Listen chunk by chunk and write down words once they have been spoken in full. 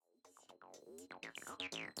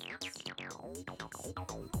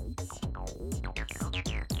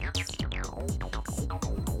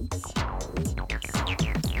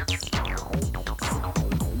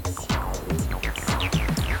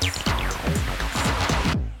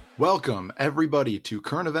Welcome, everybody, to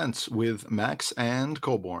Current Events with Max and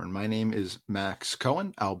Colborn. My name is Max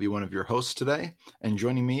Cohen. I'll be one of your hosts today, and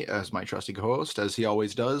joining me as my trusty co-host, as he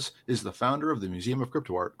always does, is the founder of the Museum of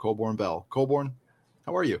Crypto Art, Colborn Bell. Colborn,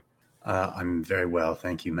 how are you? I'm very well,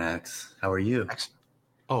 thank you, Max. How are you? Excellent.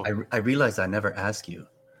 Oh, I realized I never asked you.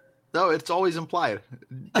 No, it's always implied.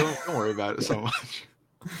 Don't worry about it so much.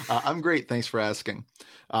 I'm great. Thanks for asking.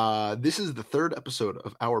 This is the third episode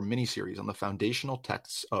of our mini-series on the foundational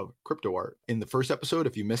texts of crypto art. In the first episode,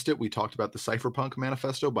 if you missed it, we talked about the Cypherpunk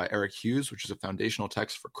Manifesto by Eric Hughes, which is a foundational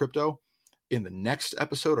text for crypto. In the next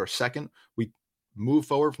episode, our second, we move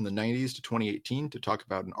forward from the 90s to 2018 to talk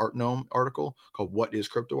about an Art Gnome article called What is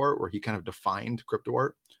Crypto Art, where he kind of defined crypto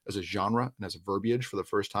art as a genre and as a verbiage for the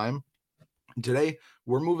first time. And today,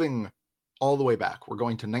 we're moving all the way back. We're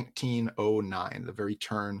going to 1909, the very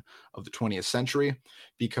turn of the 20th century,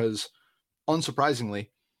 because unsurprisingly,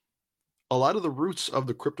 a lot of the roots of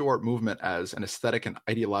the crypto art movement as an aesthetic and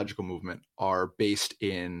ideological movement are based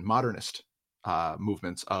in modernist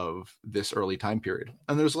movements of this early time period.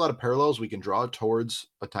 And there's a lot of parallels we can draw towards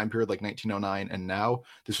a time period like 1909 and now.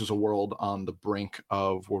 This was a world on the brink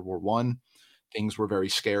of World War I. Things were very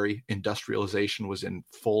scary. Industrialization was in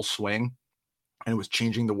full swing. And it was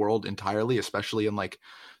changing the world entirely, especially in like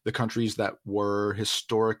the countries that were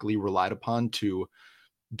historically relied upon to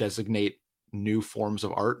designate new forms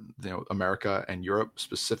of art, America and Europe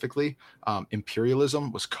specifically.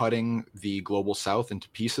 Imperialism was cutting the global south into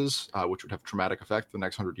pieces, which would have traumatic effect for the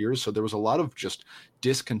next 100 years. So there was a lot of just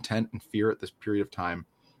discontent and fear at this period of time.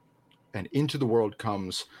 And into the world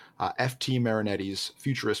comes F.T. Marinetti's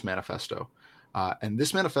Futurist Manifesto. And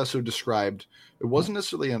this manifesto described, it wasn't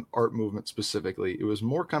necessarily an art movement specifically, it was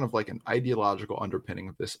more kind of like an ideological underpinning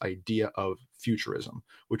of this idea of futurism,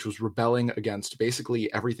 which was rebelling against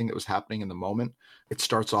basically everything that was happening in the moment. It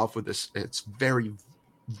starts off with this, it's very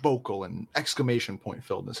vocal and exclamation point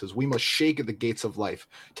filled. It says, "We must shake at the gates of life,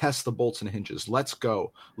 test the bolts and hinges. Let's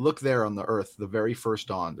go. Look there on the earth, the very first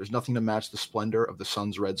dawn. There's nothing to match the splendor of the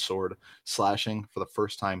sun's red sword, slashing for the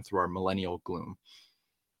first time through our millennial gloom."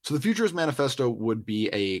 So the Futurist Manifesto would be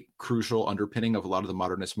a crucial underpinning of a lot of the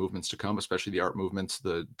modernist movements to come, especially the art movements,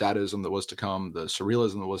 the Dadaism that was to come, the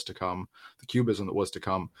Surrealism that was to come, the Cubism that was to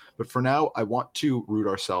come. But for now, I want to root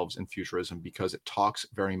ourselves in Futurism because it talks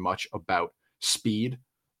very much about speed,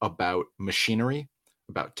 about machinery,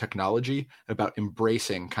 about technology, about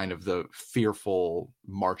embracing kind of the fearful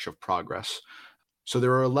march of progress. So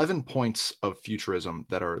there are 11 points of Futurism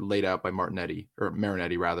that are laid out by Marinetti,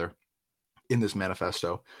 in this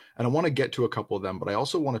manifesto. And I want to get to a couple of them, but I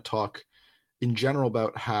also want to talk in general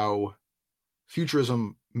about how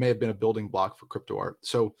Futurism may have been a building block for crypto art.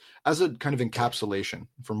 So as a kind of encapsulation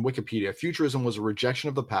from Wikipedia, Futurism was a rejection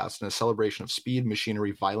of the past and a celebration of speed,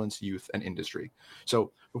 machinery, violence, youth, and industry.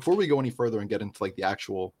 So before we go any further and get into like the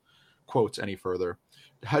actual quotes any further,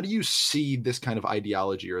 how do you see this kind of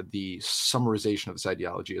ideology or the summarization of this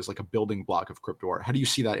ideology as like a building block of crypto art? How do you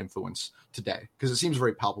see that influence today? Because it seems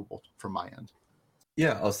very palpable from my end.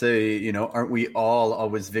 Yeah, I'll say, aren't we all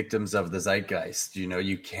always victims of the zeitgeist?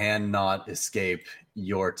 You cannot escape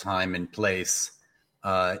your time and place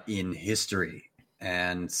in history.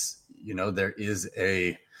 And, there is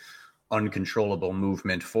a uncontrollable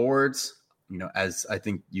movement forwards. As I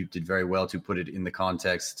think you did very well to put it in the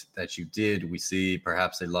context that you did, we see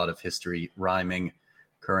perhaps a lot of history rhyming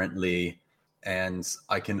currently. And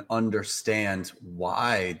I can understand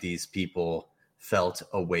why these people felt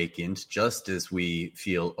awakened, just as we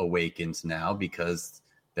feel awakened now, because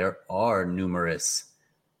there are numerous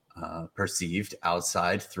perceived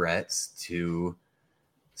outside threats to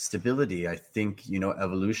stability. I think,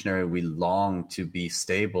 evolutionary, we long to be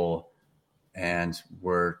stable, and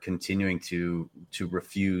we're continuing to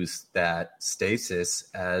refuse that stasis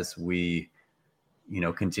as we,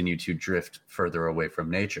 continue to drift further away from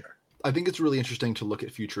nature. I think it's really interesting to look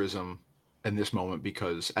at futurism in this moment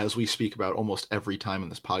because, as we speak about almost every time in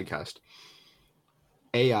this podcast,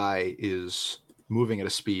 AI is moving at a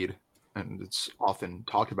speed, and it's often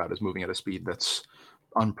talked about as moving at a speed that's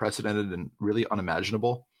unprecedented and really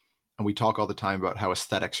unimaginable. And we talk all the time about how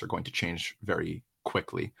aesthetics are going to change very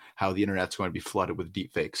quickly, how the internet's going to be flooded with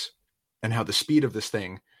deep fakes, and how the speed of this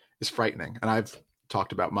thing is frightening. And I've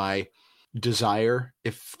talked about my desire,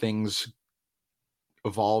 if things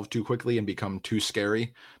evolve too quickly and become too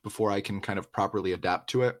scary before I can kind of properly adapt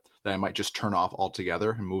to it, that I might just turn off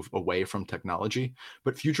altogether and move away from technology.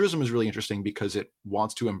 But futurism is really interesting because it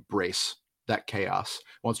wants to embrace that chaos,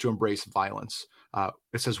 wants to embrace violence.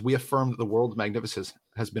 It says, we affirm that the world's magnificence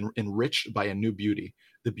has been enriched by a new beauty,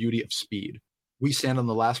 the beauty of speed. We stand on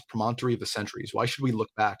the last promontory of the centuries. Why should we look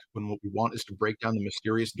back when what we want is to break down the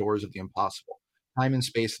mysterious doors of the impossible? Time and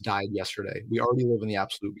space died yesterday. We already live in the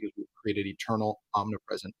absolute because we've created eternal,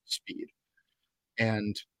 omnipresent speed.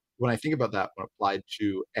 And when I think about that, when applied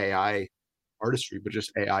to AI artistry, but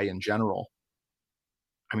just AI in general,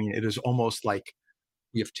 I mean, it is almost like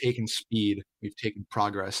we have taken speed, we've taken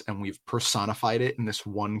progress, and we've personified it in this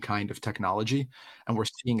one kind of technology. And we're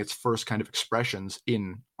seeing its first kind of expressions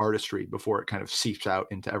in artistry before it kind of seeps out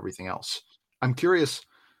into everything else. I'm curious,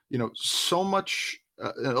 so much,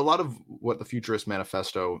 a lot of what the Futurist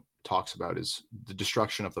Manifesto talks about is the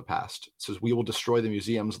destruction of the past. It says, we will destroy the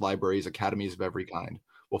museums, libraries, academies of every kind.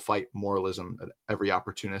 We'll fight moralism at every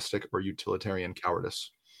opportunistic or utilitarian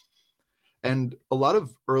cowardice. And a lot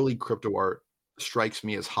of early crypto art strikes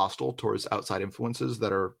me as hostile towards outside influences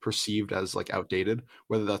that are perceived as like outdated,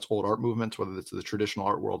 whether that's old art movements, whether it's the traditional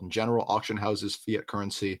art world in general, auction houses, fiat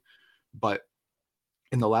currency. But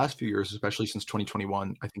in the last few years, especially since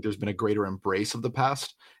 2021, I think there's been a greater embrace of the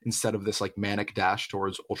past instead of this like manic dash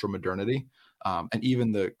towards ultra modernity. And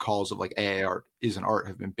even the calls of like AI art isn't art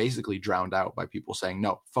have been basically drowned out by people saying,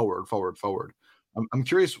 no, forward, forward, forward. I'm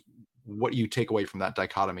curious what you take away from that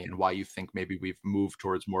dichotomy and why you think maybe we've moved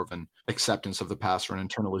towards more of an acceptance of the past or an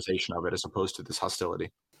internalization of it as opposed to this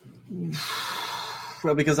hostility.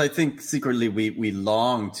 Well, because I think secretly we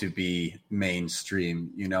long to be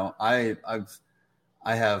mainstream.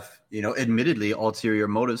 I have, admittedly ulterior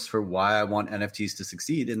motives for why I want NFTs to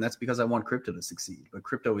succeed. And that's because I want crypto to succeed. But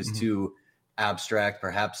crypto is too abstract,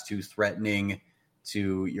 perhaps too threatening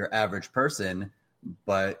to your average person.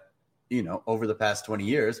 But, over the past 20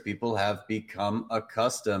 years, people have become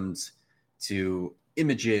accustomed to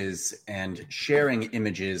images and sharing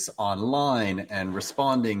images online and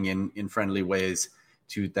responding in friendly ways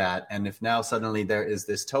to that. And if now suddenly there is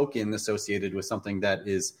this token associated with something that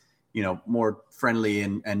is, more friendly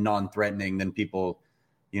and non-threatening than people,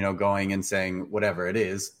 going and saying whatever it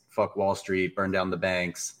is, fuck Wall Street, burn down the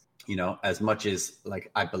banks, as much as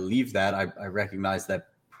like I believe that, I recognize that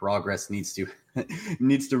progress needs to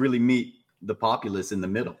really meet the populace in the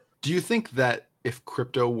middle. Do you think that if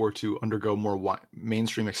crypto were to undergo more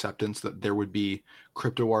mainstream acceptance, that there would be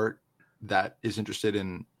crypto art that is interested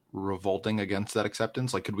in revolting against that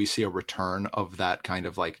acceptance? Like, could we see a return of that kind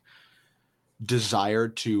of like desire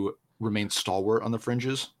to remain stalwart on the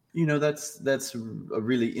fringes? That's a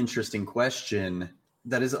really interesting question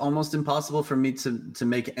that is almost impossible for me to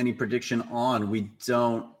make any prediction on. We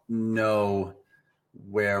don't know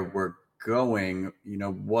where we're going.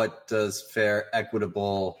 What does fair,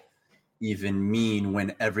 equitable even mean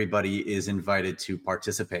when everybody is invited to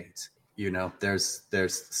participate?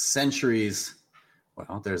 There's centuries,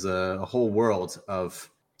 there's a whole world of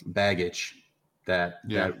baggage that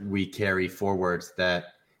we carry forward that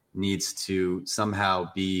needs to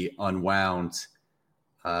somehow be unwound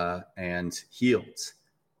and healed.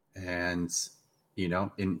 And,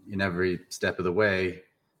 in every step of the way,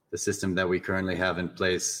 the system that we currently have in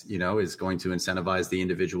place, is going to incentivize the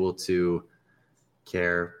individual to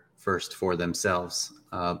care first for themselves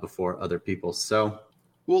before other people. So,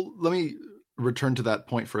 well, let me return to that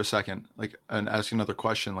point for a second, and ask another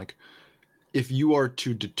question. If you are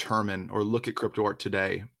to determine or look at crypto art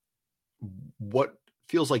today, what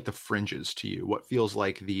feels like the fringes to you? What feels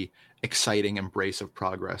like the exciting embrace of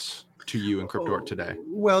progress to you in crypto art today?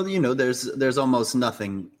 Well, there's almost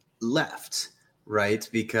nothing left, right?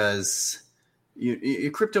 Because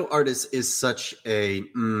crypto art is such a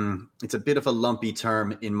it's a bit of a lumpy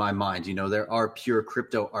term in my mind. There are pure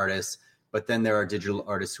crypto artists, but then there are digital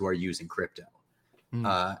artists who are using crypto.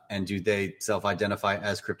 And do they self-identify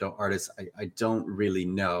as crypto artists? I don't really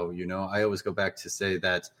know. I always go back to say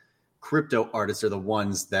that crypto artists are the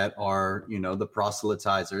ones that are, the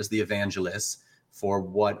proselytizers, the evangelists for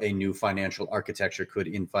what a new financial architecture could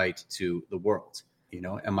invite to the world.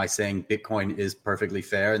 Am I saying Bitcoin is perfectly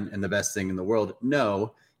fair and the best thing in the world?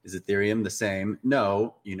 No. Is Ethereum the same?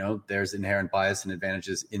 No. There's inherent bias and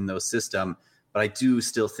advantages in those systems, but I do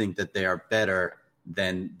still think that they are better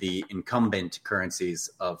than the incumbent currencies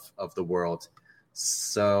of the world.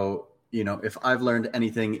 So, if I've learned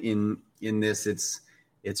anything in this,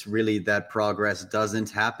 it's really that progress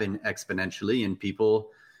doesn't happen exponentially, and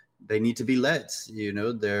people, they need to be led.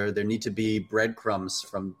 There need to be breadcrumbs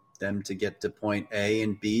from them to get to point A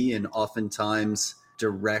and B, and oftentimes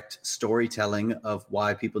direct storytelling of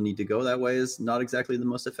why people need to go that way is not exactly the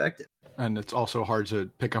most effective. And it's also hard to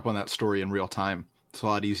pick up on that story in real time. It's a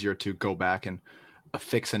lot easier to go back and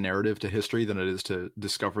affix a narrative to history than it is to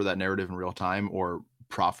discover that narrative in real time or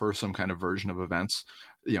proffer some kind of version of events,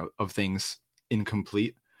 of things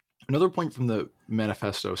incomplete. Another point from the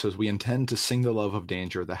manifesto says we intend to sing the love of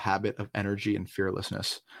danger, the habit of energy and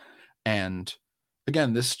fearlessness. And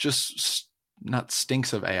again, this just not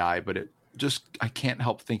stinks of AI, but I can't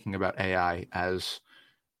help thinking about AI as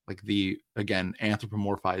like the, again,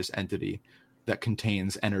 anthropomorphized entity that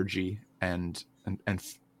contains energy and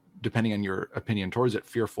depending on your opinion towards it,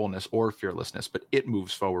 fearfulness or fearlessness, but it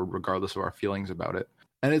moves forward regardless of our feelings about it.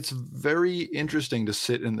 And it's very interesting to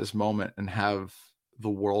sit in this moment and have the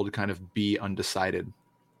world kind of be undecided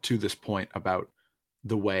to this point about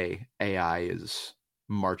the way AI is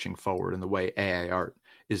marching forward and the way AI art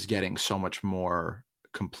is getting so much more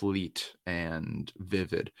complete and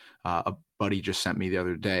vivid. A buddy just sent me the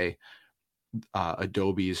other day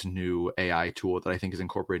Adobe's new AI tool that I think is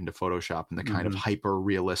incorporated into Photoshop and the kind of hyper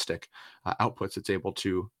realistic outputs it's able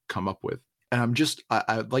to come up with. And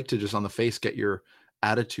I'd like to just on the face get your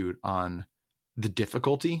attitude on the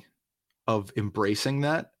difficulty of embracing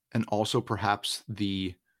that and also perhaps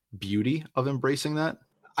the beauty of embracing that.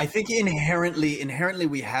 I think inherently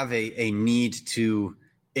we have a need to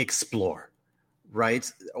explore,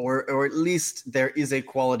 right? Or at least there is a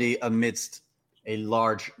quality amidst a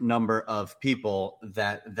large number of people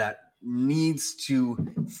that needs to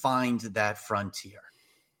find that frontier,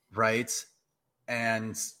 right?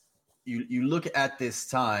 And you look at this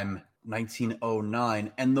time,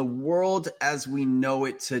 1909, and the world as we know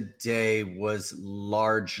it today was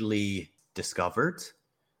largely discovered,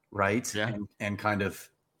 right? Yeah. And kind of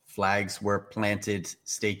flags were planted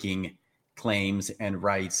staking claims and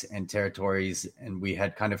rights and territories, and we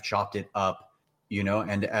had kind of chopped it up,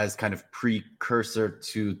 and as kind of precursor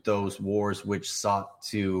to those wars which sought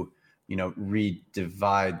to,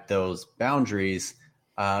 redivide those boundaries,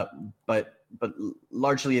 but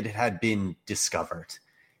largely it had been discovered.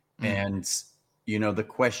 And, the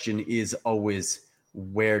question is always,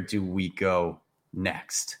 where do we go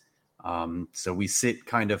next? So we sit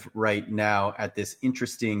kind of right now at this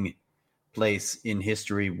interesting place in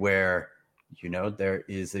history where, there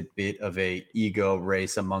is a bit of a ego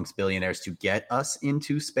race amongst billionaires to get us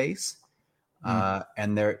into space.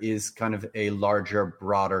 And there is kind of a larger,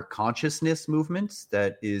 broader consciousness movement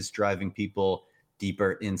that is driving people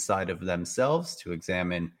deeper inside of themselves to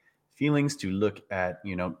examine feelings, to look at,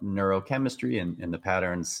 neurochemistry and the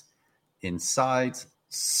patterns inside.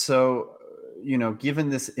 So, given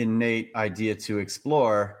this innate idea to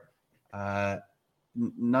explore,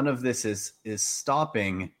 none of this is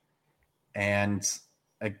stopping. And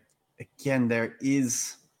again, there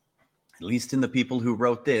is, at least in the people who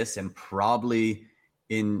wrote this, and probably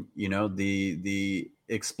in, the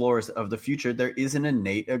explorers of the future, there is an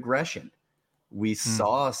innate aggression. We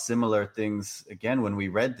saw similar things, again, when we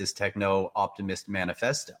read this techno-optimist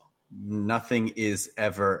manifesto. Nothing is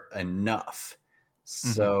ever enough.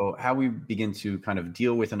 So how we begin to kind of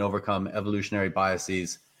deal with and overcome evolutionary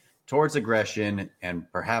biases towards aggression and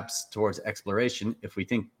perhaps towards exploration, if we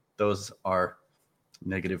think those are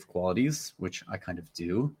negative qualities, which I kind of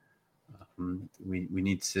do, we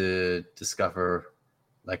need to discover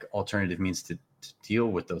like alternative means to deal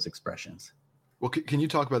with those expressions. Well, can you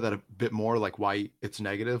talk about that a bit more, like why it's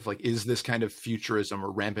negative? Like, is this kind of futurism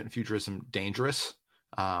or rampant futurism dangerous?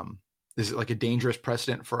 Is it like a dangerous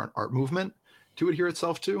precedent for an art movement to adhere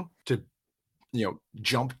itself to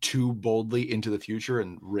jump too boldly into the future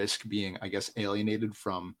and risk being, I guess, alienated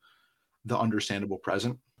from the understandable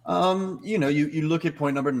present? You look at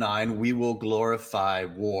point number 9, we will glorify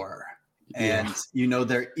war. And,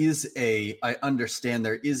 I understand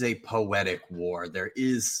there is a poetic war. There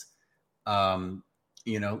is,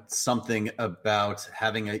 something about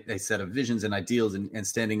having a set of visions and ideals and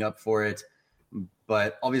standing up for it.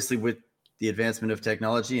 But obviously with the advancement of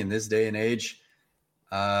technology in this day and age,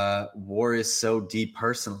 war is so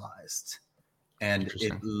depersonalized and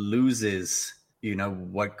it loses,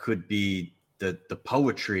 what could be the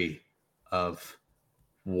poetry of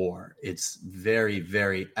war. It's very,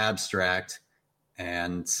 very abstract.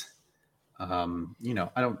 And, I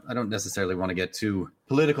don't necessarily want to get too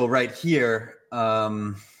political right here.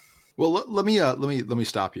 Well, let me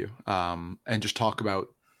stop you and just talk about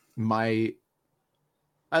my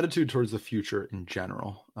attitude towards the future in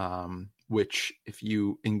general, which if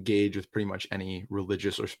you engage with pretty much any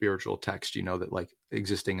religious or spiritual text, that like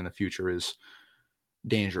existing in the future is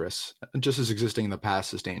dangerous, just as existing in the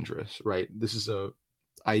past is dangerous, right? This is a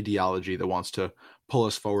ideology that wants to pull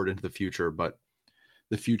us forward into the future, but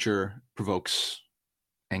the future provokes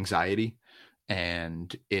anxiety,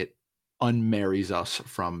 and it unmarries us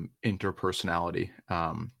from interpersonality,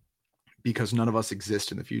 because none of us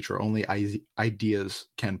exist in the future. Only ideas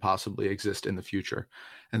can possibly exist in the future.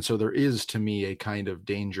 And so there is, to me, a kind of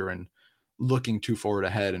danger in looking too forward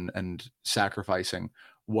ahead and sacrificing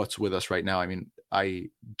what's with us right now. I mean, I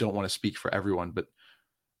don't want to speak for everyone, but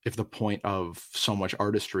if the point of so much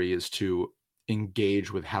artistry is to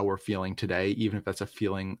engage with how we're feeling today, even if that's a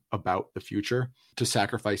feeling about the future, to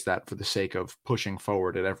sacrifice that for the sake of pushing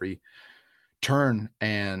forward at every turn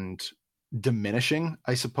and diminishing,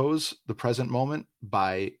 I suppose, the present moment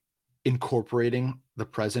by incorporating the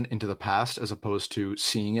present into the past as opposed to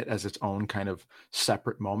seeing it as its own kind of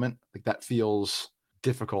separate moment, like that feels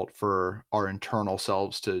difficult for our internal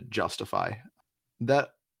selves to justify. That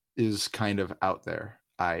is kind of out there,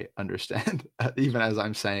 I understand, even as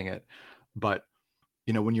I'm saying it. But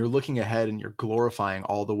when you're looking ahead and you're glorifying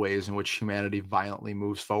all the ways in which humanity violently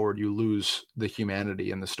moves forward, you lose the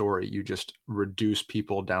humanity in the story. You just reduce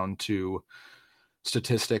people down to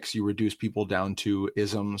statistics. You reduce people down to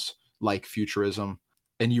isms like futurism,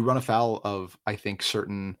 and you run afoul of, I think,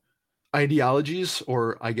 certain ideologies,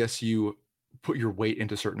 or I guess you put your weight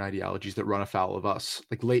into certain ideologies that run afoul of us.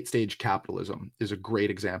 Like late stage capitalism is a great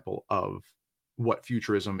example of what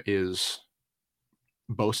futurism is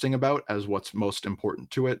boasting about as what's most important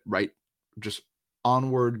to it, right? Just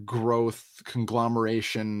onward growth,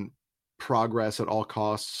 conglomeration, progress at all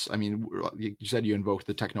costs. I mean, you said you invoked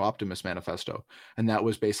the Techno-Optimist Manifesto, and that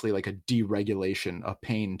was basically like a deregulation, a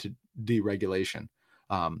pain to deregulation,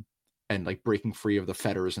 and like breaking free of the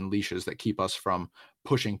fetters and leashes that keep us from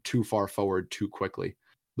pushing too far forward too quickly.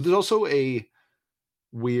 But there's also a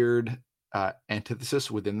weird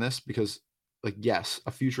antithesis within this, because, like, yes,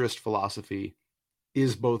 a futurist philosophy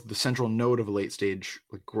is both the central node of a late stage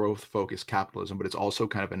like growth focused capitalism, but it's also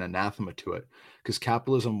kind of an anathema to it, because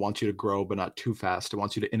capitalism wants you to grow but not too fast. It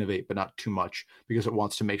wants you to innovate but not too much, because it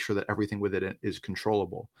wants to make sure that everything within it is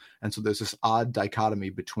controllable. And so there's this odd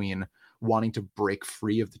dichotomy between wanting to break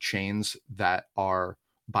free of the chains that are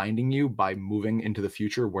binding you by moving into the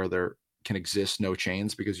future where there can exist no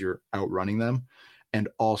chains because you're outrunning them, and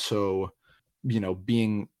also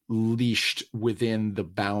being leashed within the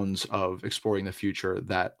bounds of exploring the future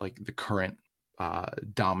that like the current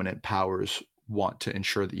dominant powers want to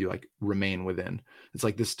ensure that you like remain within. It's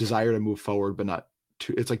like this desire to move forward, but not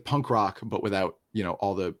too. It's like punk rock, but without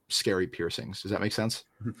all the scary piercings. Does that make sense?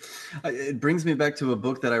 It brings me back to a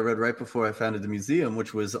book that I read right before I founded the museum,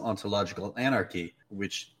 which was Ontological Anarchy,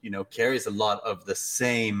 which carries a lot of the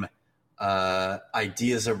same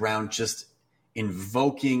ideas around just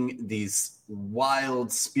invoking these wild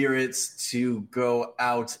spirits to go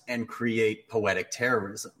out and create poetic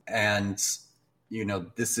terrorism. And,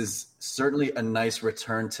 this is certainly a nice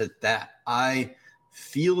return to that. I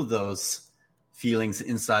feel those feelings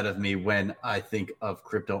inside of me when I think of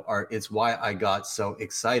crypto art. It's why I got so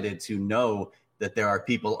excited to know that there are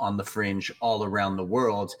people on the fringe all around the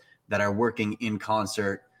world that are working in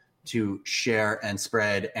concert to share and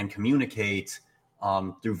spread and communicate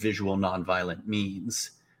through visual nonviolent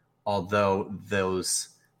means, although those,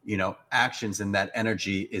 actions and that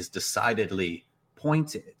energy is decidedly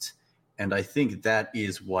pointed. And I think that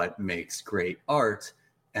is what makes great art,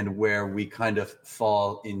 and where we kind of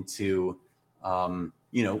fall into,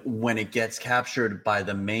 when it gets captured by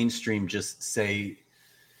the mainstream, just say,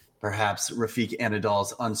 perhaps Rafik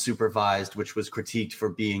Anadol's Unsupervised, which was critiqued for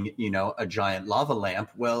being, a giant lava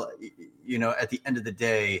lamp. Well, at the end of the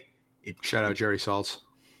day, Shout out Jerry Saltz.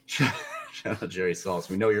 Shout out Jerry Saltz.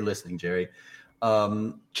 We know you're listening, Jerry.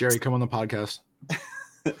 Jerry, come on the podcast.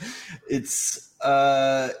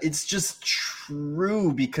 It's just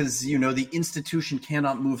true, because the institution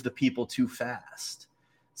cannot move the people too fast.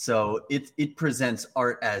 So it presents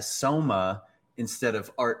art as soma instead of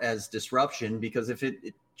art as disruption, because if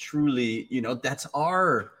it truly, that's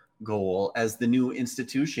our goal as the new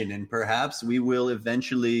institution, and perhaps we will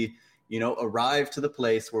eventually arrive to the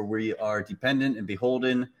place where we are dependent and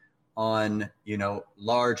beholden on,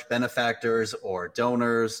 large benefactors or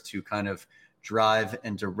donors to kind of drive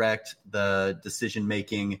and direct the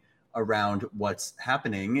decision-making around what's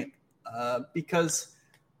happening, because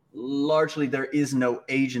largely there is no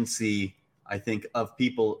agency, I think, of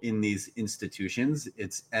people in these institutions.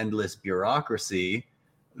 It's endless bureaucracy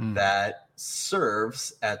that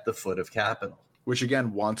serves at the foot of capital. Which,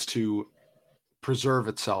 again, wants to preserve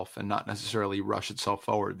itself and not necessarily rush itself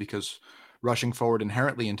forward, because rushing forward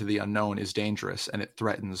inherently into the unknown is dangerous, and it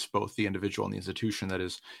threatens both the individual and the institution that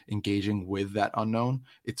is engaging with that unknown.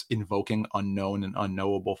 It's invoking unknown and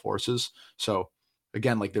unknowable forces. So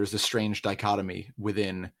again, like there's this strange dichotomy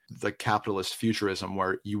within the capitalist futurism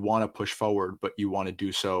where you want to push forward, but you want to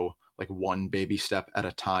do so like one baby step at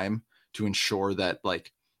a time to ensure that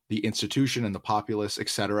like the institution and the populace, et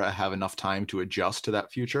cetera, have enough time to adjust to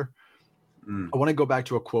that future. I want to go back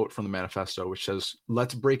to a quote from the manifesto, which says,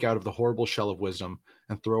 "Let's break out of the horrible shell of wisdom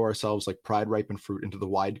and throw ourselves like pride-ripened fruit into the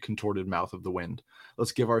wide, contorted mouth of the wind.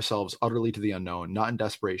 Let's give ourselves utterly to the unknown, not in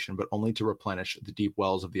desperation, but only to replenish the deep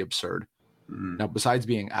wells of the absurd." Now, besides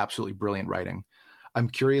being absolutely brilliant writing, I'm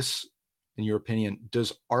curious, in your opinion,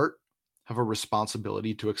 does art have a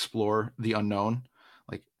responsibility to explore the unknown?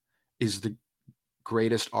 Like, is the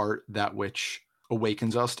greatest art that which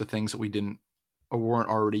awakens us to things that we didn't or weren't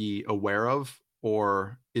already aware of,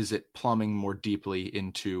 or is it plumbing more deeply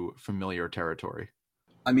into familiar territory?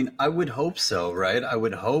 I mean, I would hope so, right? I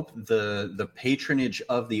would hope the patronage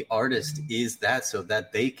of the artist is that, so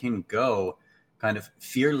that they can go kind of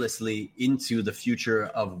fearlessly into the future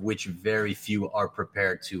of which very few are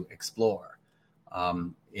prepared to explore.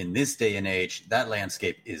 In this day and age, that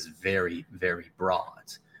landscape is very, very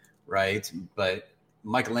broad, right? But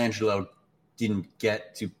Michelangelo didn't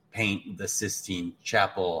get to paint the Sistine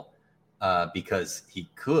Chapel because he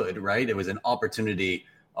could, right? It was an opportunity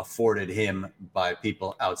afforded him by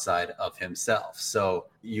people outside of himself. So,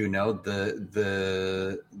 you know,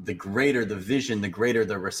 the greater the vision, the greater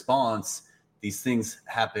the response. These things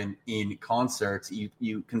happen in concert.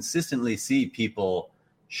 You consistently see people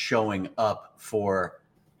showing up for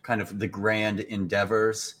kind of the grand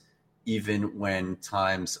endeavors, even when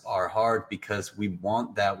times are hard, because we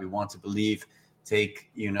want that. We want to believe. Take,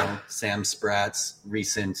 you know, Sam Spratt's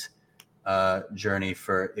recent journey,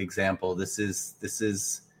 for example. This is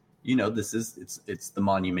it's the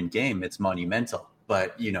monument game. It's monumental.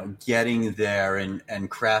 But, you know, getting there and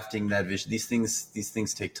crafting that vision, these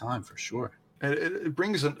things take time for sure. And it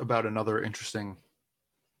brings about another interesting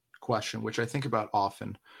question, which I think about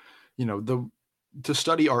often. You know, to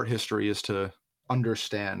study art history is to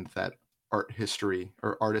understand that art history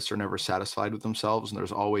or artists are never satisfied with themselves, and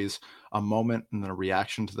there's always a moment and then a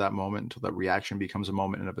reaction to that moment until that reaction becomes a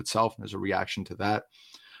moment in of itself, and there's a reaction to that.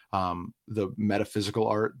 The metaphysical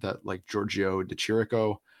art that like Giorgio de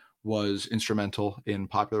Chirico was instrumental in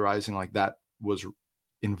popularizing, like that was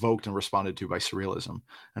invoked and responded to by surrealism,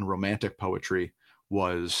 and romantic poetry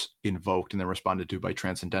was invoked and then responded to by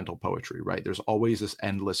transcendental poetry, right? There's always this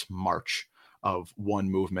endless march of one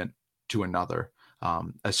movement to another.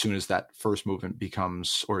 As soon as that first movement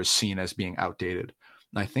becomes or is seen as being outdated.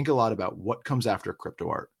 And I think a lot about what comes after crypto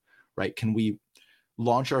art, right? Can we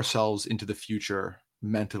launch ourselves into the future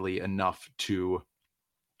mentally enough to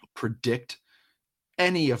predict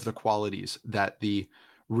any of the qualities that the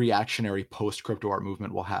reactionary post-crypto art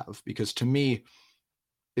movement will have? Because to me,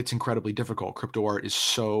 it's incredibly difficult. Crypto art is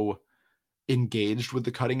so engaged with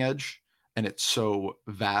the cutting edge, and it's so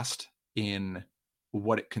vast in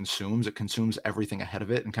what it consumes. It consumes everything ahead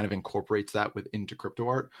of it and kind of incorporates that into crypto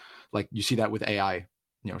art. Like you see that with AI,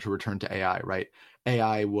 you know, to return to AI, right?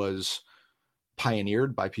 AI was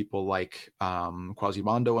pioneered by people like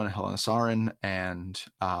Quasimodo and Helena Sarin and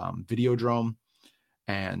Videodrome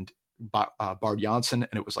and Bard Janssen,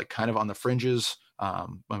 and it was like kind of on the fringes. I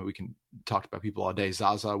mean, we can talk about people all day.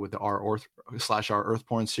 Zaza with the R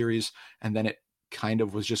Earthborn series, and then it kind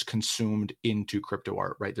of was just consumed into crypto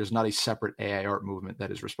art, right? There's not a separate AI art movement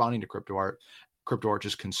that is responding to crypto art. Crypto art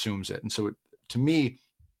just consumes it. And so to me,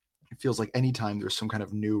 it feels like anytime there's some kind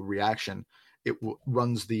of new reaction, it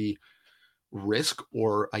runs the risk,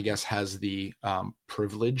 or I guess has the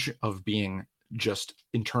privilege of being just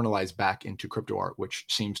internalized back into crypto art, which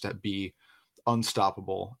seems to be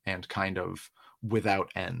unstoppable and kind of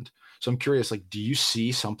without end. So I'm curious, like, do you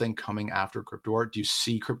see something coming after crypto art? Do you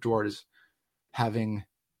see crypto art as having,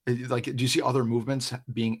 like, do you see other movements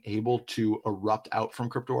being able to erupt out from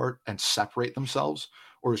crypto art and separate themselves?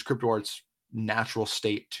 Or is crypto art's natural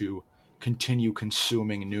state to continue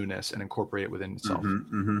consuming newness and incorporate it within itself?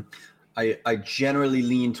 I generally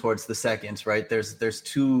lean towards the second, right? There's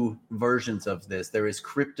two versions of this. There is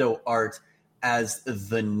crypto art as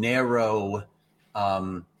the narrow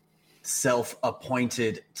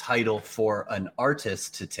self-appointed title for an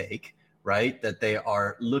artist to take, right? That they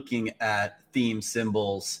are looking at theme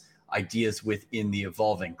symbols, ideas within the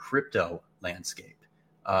evolving crypto landscape,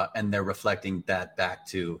 and they're reflecting that back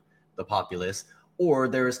to the populace. Or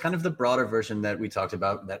there is kind of the broader version that we talked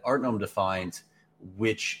about that Artnome defined,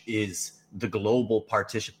 which is the global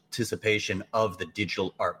participation of the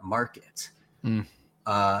digital art market.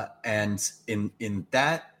 And in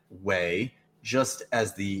that way, just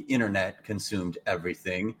as the internet consumed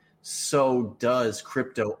everything, so does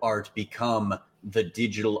crypto art become the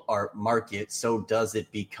digital art market. So does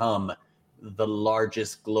it become the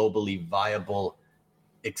largest globally viable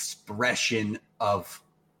expression of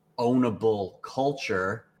ownable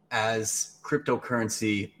culture. As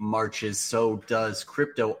cryptocurrency marches, so does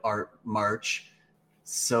crypto art march.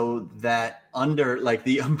 So that under like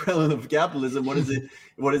the umbrella of capitalism, what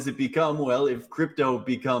does it become? Well, if crypto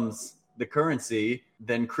becomes the currency,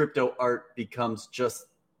 then crypto art becomes just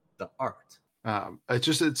the art.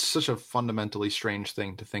 It's such a fundamentally strange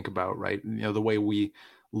thing to think about, right? You know, the way we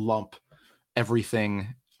lump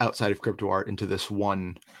everything outside of crypto art into this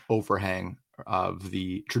one overhang of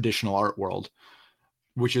the traditional art world,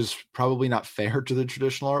 which is probably not fair to the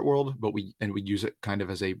traditional art world, but we use it kind of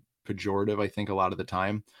as a pejorative, I think, a lot of the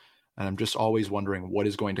time. And I'm just always wondering what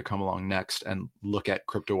is going to come along next and look at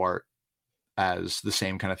crypto art as the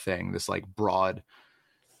same kind of thing, this like broad,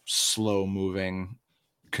 slow moving,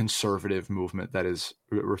 conservative movement that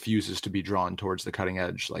refuses to be drawn towards the cutting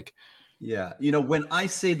edge. Like, yeah, you know, when I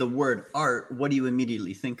say the word art, what do you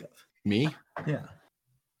immediately think of? Me? Yeah.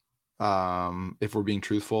 If we're being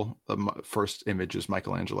truthful, the first image is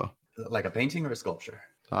Michelangelo. Like a painting or a sculpture?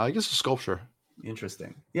 I guess a sculpture.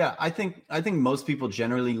 Interesting. Yeah, I think most people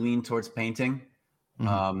generally lean towards painting.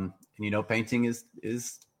 Mm-hmm. And you know, painting is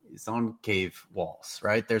on cave walls,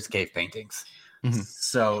 right? There's cave paintings. Mm-hmm.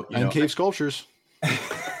 So cave sculptures.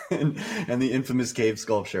 and the infamous cave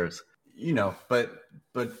sculptures. You know, but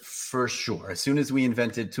for sure, as soon as we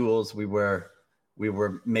invented tools, we were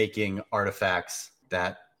making artifacts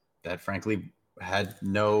that frankly that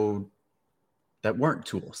weren't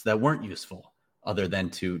tools, that weren't useful other than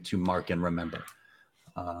to mark and remember.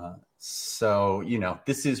 So, you know,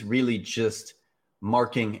 this is really just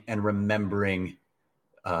marking and remembering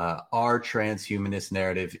our transhumanist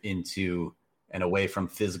narrative into and away from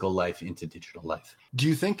physical life into digital life. Do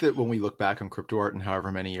you think that when we look back on crypto art in however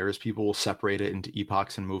many years, people will separate it into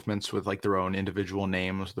epochs and movements with like their own individual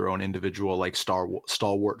names, their own individual like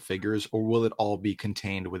stalwart figures, or will it all be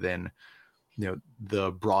contained within, you know,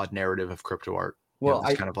 the broad narrative of crypto art? Well,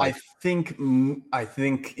 I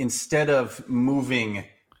think instead of moving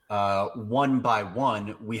one by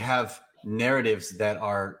one, we have narratives that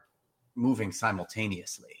are moving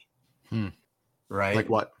simultaneously. Right? Like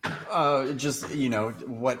what? Just, you know,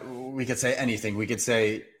 what we could say anything. We could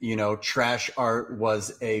say, you know, trash art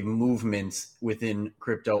was a movement within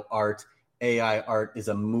crypto art. AI art is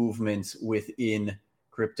a movement within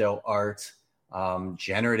crypto art.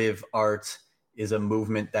 Generative art is a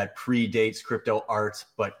movement that predates crypto art,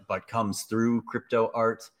 but comes through crypto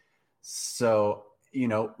art. So, you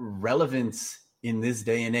know, relevance in this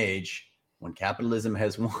day and age, when capitalism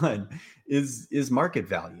has won, is market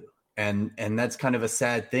value. And that's kind of a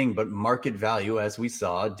sad thing, but market value, as we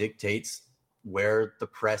saw, dictates where the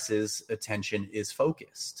press's attention is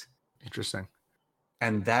focused. Interesting.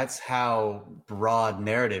 And that's how broad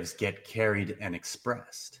narratives get carried and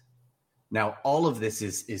expressed. Now, all of this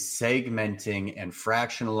is segmenting and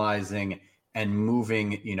fractionalizing and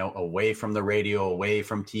moving, you know, away from the radio, away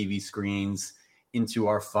from TV screens, into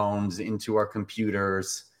our phones, into our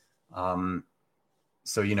computers.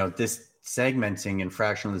 So, you know, this segmenting and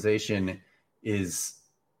fractionalization this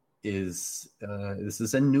is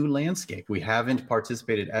a new landscape. We haven't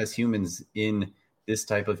participated as humans in this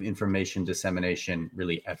type of information dissemination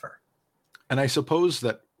really ever. And I suppose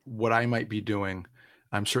that what I might be doing,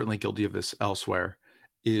 I'm certainly guilty of this elsewhere,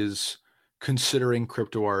 is considering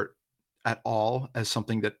crypto art at all as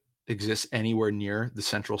something that exists anywhere near the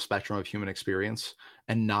central spectrum of human experience,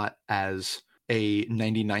 and not as a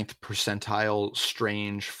 99th percentile,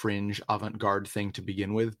 strange, fringe, avant-garde thing to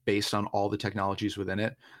begin with, based on all the technologies within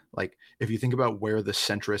it. Like, if you think about where the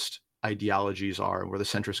centrist ideologies are and where the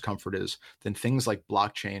centrist comfort is, then things like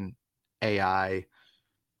blockchain, AI,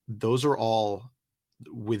 those are all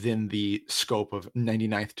within the scope of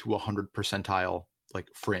 99th to 100 percentile, like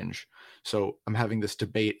fringe. So I'm having this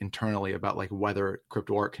debate internally about like whether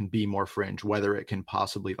crypto art can be more fringe, whether it can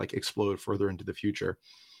possibly like explode further into the future.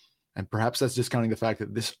 And perhaps that's discounting the fact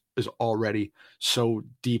that this is already so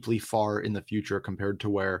deeply far in the future compared to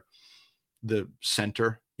where the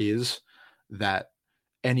center is, that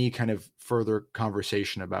any kind of further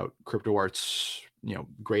conversation about crypto art's, you know,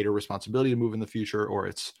 greater responsibility to move in the future, or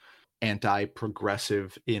its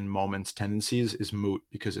anti-progressive in moments tendencies, is moot,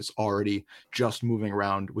 because it's already just moving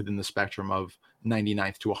around within the spectrum of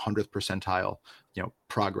 99th to 100th percentile, you know,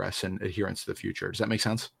 progress and adherence to the future. Does that make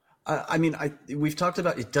sense? I mean, we've talked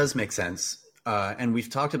about, it does make sense. And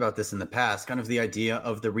we've talked about this in the past, kind of the idea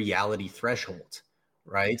of the reality threshold,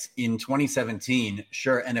 right? In 2017,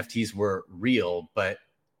 sure, NFTs were real, but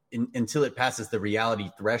until it passes the reality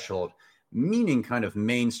threshold, meaning kind of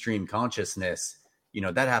mainstream consciousness,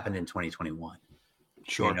 that happened in 2021.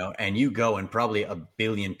 Sure. And you go and probably 1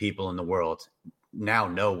 billion people in the world now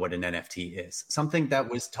know what an NFT is. Something that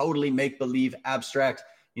was totally make-believe, abstract.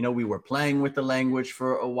 We were playing with the language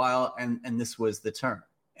for a while, and this was the term.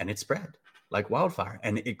 And it spread like wildfire,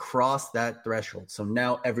 and it crossed that threshold. So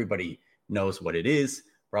now everybody knows what it is.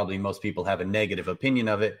 Probably most people have a negative opinion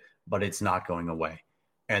of it, but it's not going away.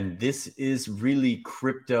 And this is really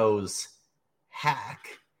crypto's hack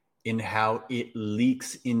in how it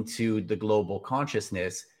leaks into the global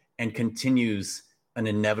consciousness and continues an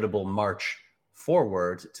inevitable march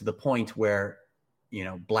forward to the point where,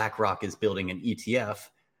 BlackRock is building an ETF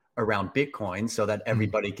around Bitcoin so that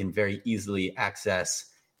everybody can very easily access,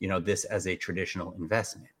 this as a traditional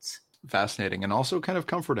investment. Fascinating, and also kind of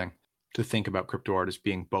comforting to think about crypto art as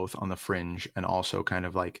being both on the fringe and also kind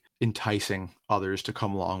of like enticing others to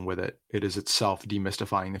come along with it. It is itself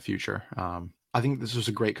demystifying the future. I think this was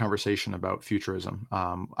a great conversation about futurism.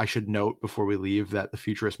 I should note before we leave that the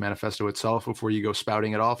Futurist Manifesto itself, before you go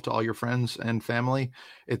spouting it off to all your friends and family,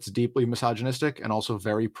 it's deeply misogynistic and also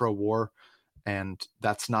very pro-war, and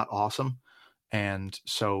that's not awesome. And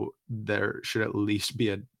so there should at least be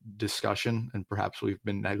a discussion, and perhaps we've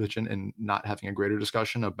been negligent in not having a greater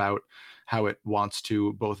discussion about how it wants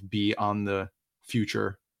to both be on the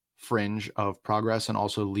future fringe of progress and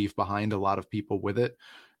also leave behind a lot of people with it.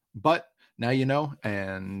 But now you know,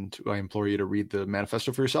 and I implore you to read the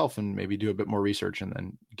manifesto for yourself and maybe do a bit more research and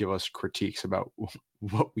then give us critiques about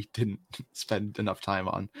what we didn't spend enough time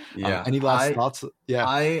on. Yeah. Any last thoughts? Yeah.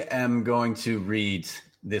 I am going to read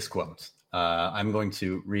this quote. I'm going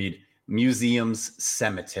to read: "Museums,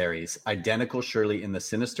 cemeteries, identical surely in the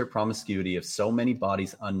sinister promiscuity of so many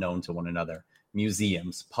bodies unknown to one another.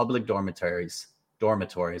 Museums, public dormitories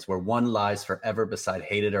where one lies forever beside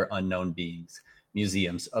hated or unknown beings.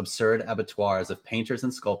 Museums, absurd abattoirs of painters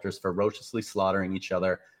and sculptors ferociously slaughtering each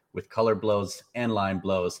other with color blows and line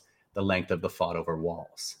blows the length of the fought over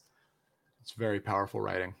walls." It's very powerful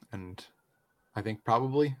writing, and I think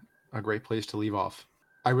probably a great place to leave off.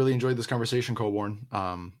 I really enjoyed this conversation, Colborn.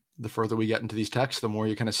 The further we get into these texts, the more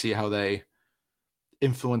you kind of see how they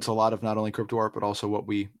influence a lot of not only crypto art, but also what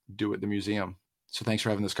we do at the museum. So thanks for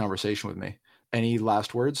having this conversation with me. Any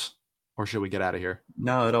last words, or should we get out of here?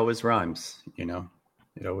 No, it always rhymes, It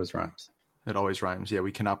always rhymes. It always rhymes. Yeah,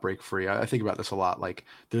 we cannot break free. I think about this a lot. Like,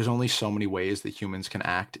 there's only so many ways that humans can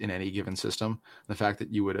act in any given system. The fact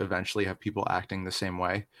that you would eventually have people acting the same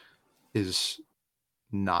way is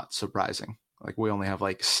not surprising. Like, we only have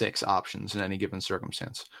like 6 options in any given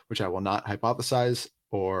circumstance, which I will not hypothesize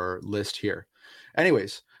or list here.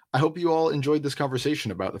 Anyways, I hope you all enjoyed this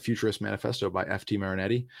conversation about the Futurist Manifesto by F.T.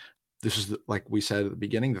 Marinetti. This is, like we said at the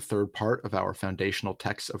beginning, the 3rd part of our Foundational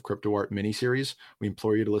Texts of Crypto Art mini-series. We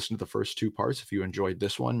implore you to listen to the first 2 parts if you enjoyed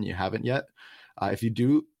this one and you haven't yet. If you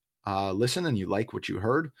do listen and you like what you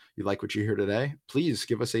heard, you like what you hear today, please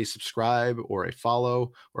give us a subscribe or a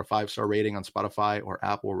follow or a 5-star rating on Spotify or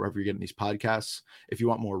Apple, or wherever you're getting these podcasts. If you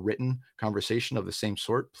want more written conversation of the same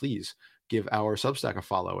sort, please give our Substack a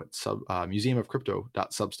follow at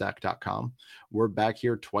museumofcrypto.substack.com. We're back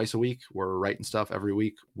here twice a week. We're writing stuff every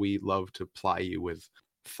week. We love to ply you with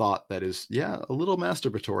thought that is, a little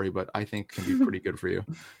masturbatory, but I think can be pretty good for you.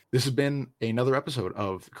 This has been another episode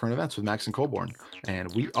of Current Events with Max and Colborn,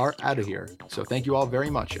 and we are out of here. So thank you all very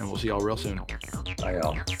much, and we'll see y'all real soon. Bye,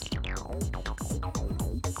 y'all.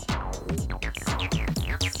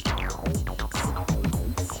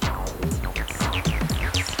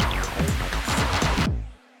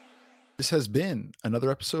 This has been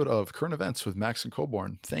another episode of Current Events with Max and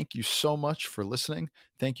Colborn. Thank you so much for listening.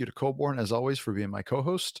 Thank you to Colborn, as always, for being my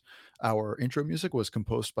co-host. Our intro music was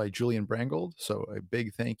composed by Julian Brangold, so a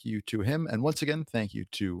big thank you to him. And once again, thank you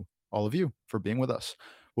to all of you for being with us.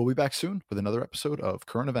 We'll be back soon with another episode of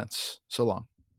Current Events. So long.